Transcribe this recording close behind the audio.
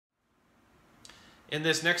In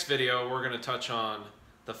this next video, we're going to touch on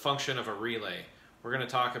the function of a relay. We're going to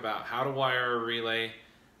talk about how to wire a relay,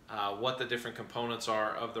 what the different components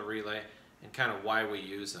are of the relay, and kind of why we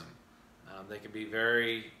use them. They can be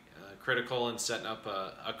very critical in setting up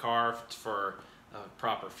a car for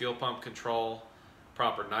proper fuel pump control,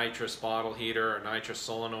 proper nitrous bottle heater, or nitrous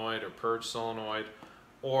solenoid, or purge solenoid,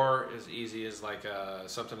 or as easy as like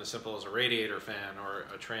something as simple as a radiator fan or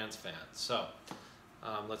a trans fan. So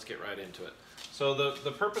let's get right into it. So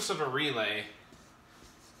the purpose of a relay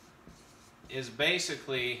is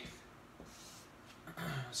basically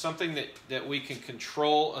something that we can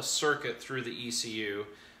control a circuit through the ECU.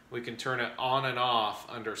 We can turn it on and off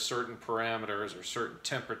under certain parameters or certain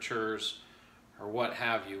temperatures or what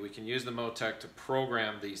have you. We can use the MoTeC to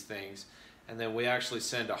program these things, and then we actually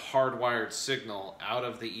send a hardwired signal out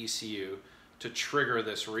of the ECU to trigger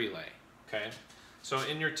this relay. Okay, so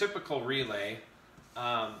in your typical relay,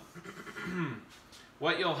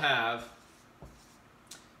 what you'll have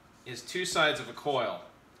is two sides of a coil,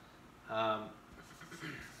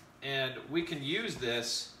 and we can use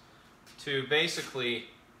this to basically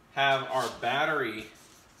have our battery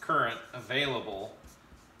current available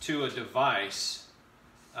to a device.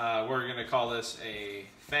 We're going to call this a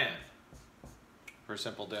fan for a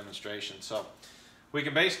simple demonstration. So we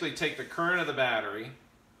can basically take the current of the battery,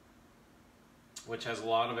 which has a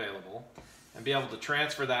lot available, and be able to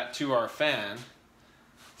transfer that to our fan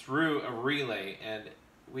through a relay. And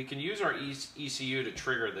we can use our ECU to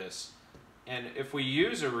trigger this. And if we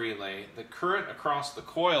use a relay, the current across the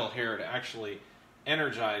coil here to actually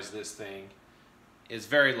energize this thing is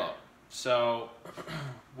very low. So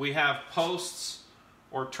we have posts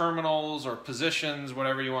or terminals or positions,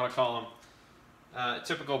 whatever you want to call them. A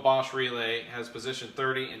typical Bosch relay has position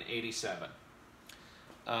 30 and 87.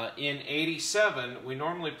 In 87, we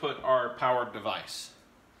normally put our powered device.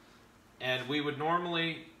 And we would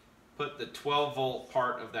normally put the 12-volt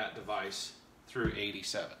part of that device through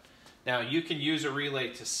 87. Now, you can use a relay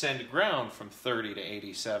to send ground from 30 to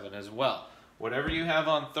 87 as well. Whatever you have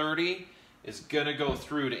on 30 is going to go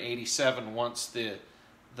through to 87 once the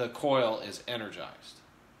coil is energized.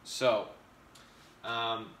 So,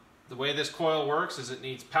 the way this coil works is it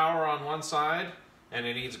needs power on one side and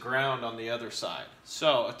it needs ground on the other side.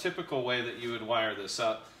 So, a typical way that you would wire this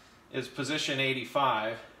up is position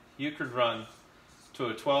 85. You could run to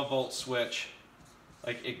a 12-volt switch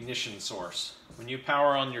like ignition source. When you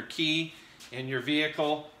power on your key in your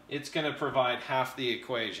vehicle, it's going to provide half the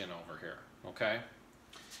equation over here, okay?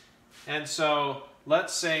 And so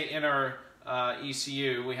let's say in our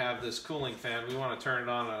ECU we have this cooling fan. We want to turn it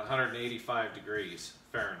on at 185 degrees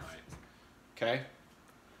Fahrenheit, okay?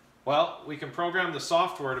 Well, we can program the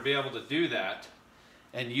software to be able to do that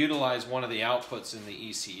and utilize one of the outputs in the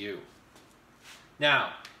ECU.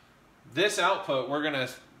 Now, this output, we're going to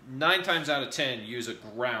 9 times out of 10 use a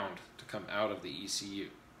ground to come out of the ECU.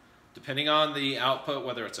 Depending on the output,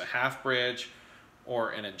 whether it's a half bridge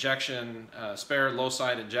or an injection, spare low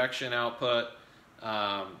side injection output,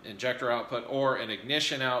 injector output, or an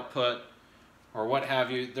ignition output, or what have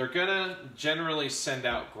you, they're going to generally send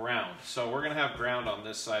out ground. So we're going to have ground on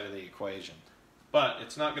this side of the equation. But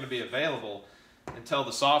it's not going to be available until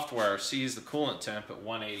the software sees the coolant temp at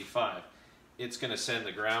 185. It's going to send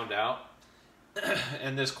the ground out.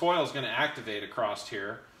 And this coil is going to activate across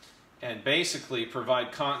here and basically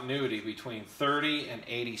provide continuity between 30 and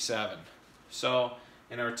 87. So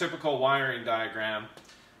in our typical wiring diagram,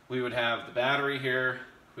 we would have the battery here,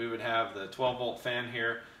 we would have the 12-volt fan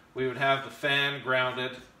here, we would have the fan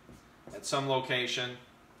grounded at some location.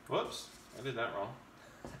 Whoops, I did that wrong.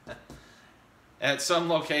 At some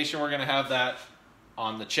location, we're going to have that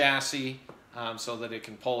on the chassis, so that it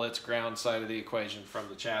can pull its ground side of the equation from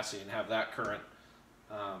the chassis and have that current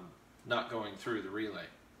not going through the relay.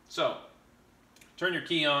 So, turn your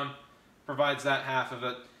key on, provides that half of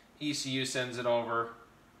it, ECU sends it over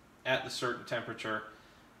at the certain temperature,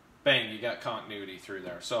 bang, you got continuity through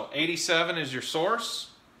there. So 87 is your source,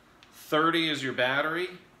 30 is your battery,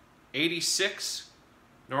 86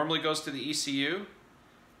 normally goes to the ECU,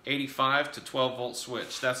 85 to 12-volt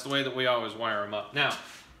switch. That's the way that we always wire them up. Now,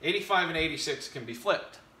 85 and 86 can be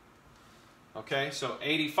flipped. Okay, so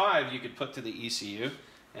 85 you could put to the ECU,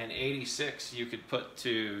 and 86 you could put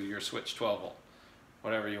to your switch 12-volt.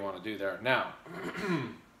 Whatever you want to do there. Now,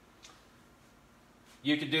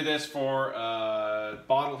 you could do this for a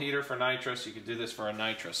bottle heater for nitrous, you could do this for a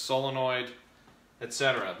nitrous solenoid,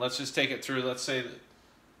 etc. Let's just take it through. Let's say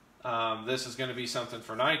that this is going to be something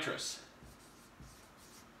for nitrous.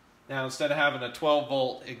 Now, instead of having a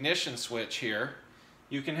 12-volt ignition switch here,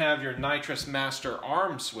 you can have your nitrous master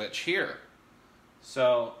arm switch here.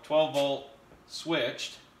 So 12-volt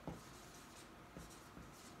switched.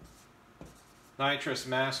 Nitrous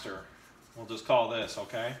master, we'll just call this,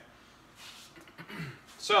 okay?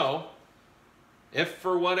 So, if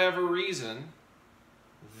for whatever reason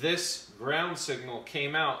this ground signal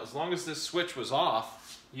came out, as long as this switch was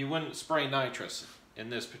off, you wouldn't spray nitrous in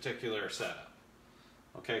this particular setup.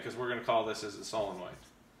 Okay, because we're going to call this as a solenoid.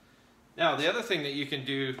 Now, the other thing that you can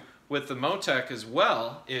do with the MoTeC as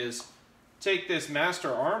well is take this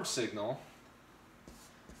master arm signal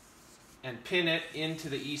and pin it into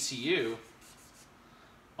the ECU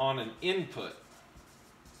on an input.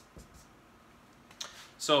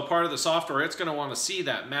 So part of the software, it's going to want to see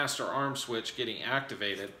that master arm switch getting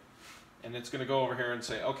activated, and it's going to go over here and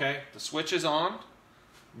say, okay, the switch is on.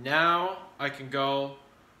 Now I can go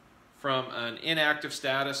from an inactive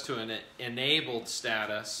status to an enabled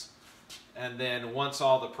status, and then once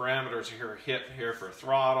all the parameters are hit here for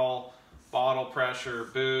throttle, bottle pressure,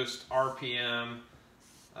 boost, RPM,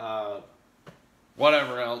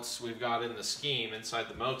 whatever else we've got in the scheme inside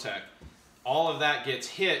the MoTeC, all of that gets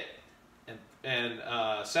hit and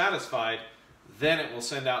satisfied, then it will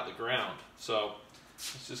send out the ground. So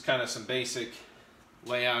it's just kind of some basic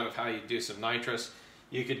layout of how you do some nitrous.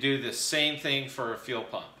 You could do the same thing for a fuel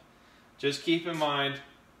pump. Just keep in mind,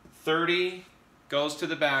 30 goes to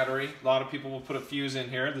the battery. A lot of people will put a fuse in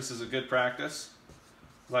here. This is a good practice.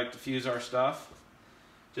 We like to fuse our stuff.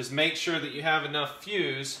 Just make sure that you have enough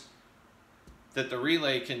fuse that the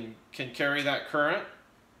relay can carry that current,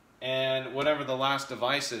 and whatever the last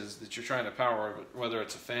device is that you're trying to power, whether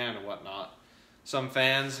it's a fan or whatnot. Some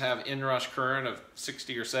fans have inrush current of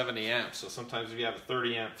 60 or 70 amps, so sometimes if you have a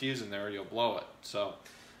 30 amp fuse in there, you'll blow it. So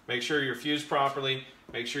make sure you're fused properly,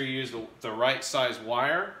 make sure you use the right size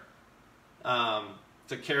wire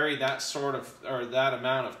to carry that sort of, or that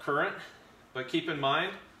amount of current. But keep in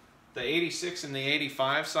mind, the 86 and the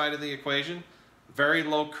 85 side of the equation, very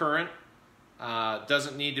low current,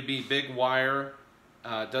 doesn't need to be big wire,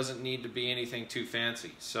 doesn't need to be anything too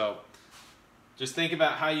fancy. So just think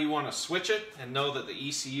about how you want to switch it, and know that the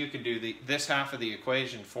ECU can do this half of the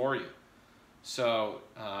equation for you. So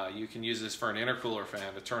you can use this for an intercooler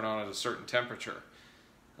fan to turn on at a certain temperature.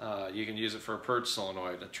 You can use it for a purge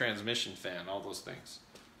solenoid, a transmission fan, all those things.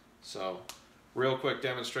 So real quick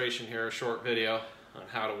demonstration here, a short video on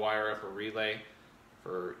how to wire up a relay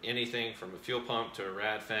for anything from a fuel pump to a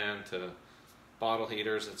rad fan to bottle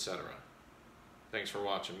heaters, etc. Thanks for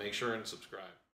watching. Make sure and subscribe.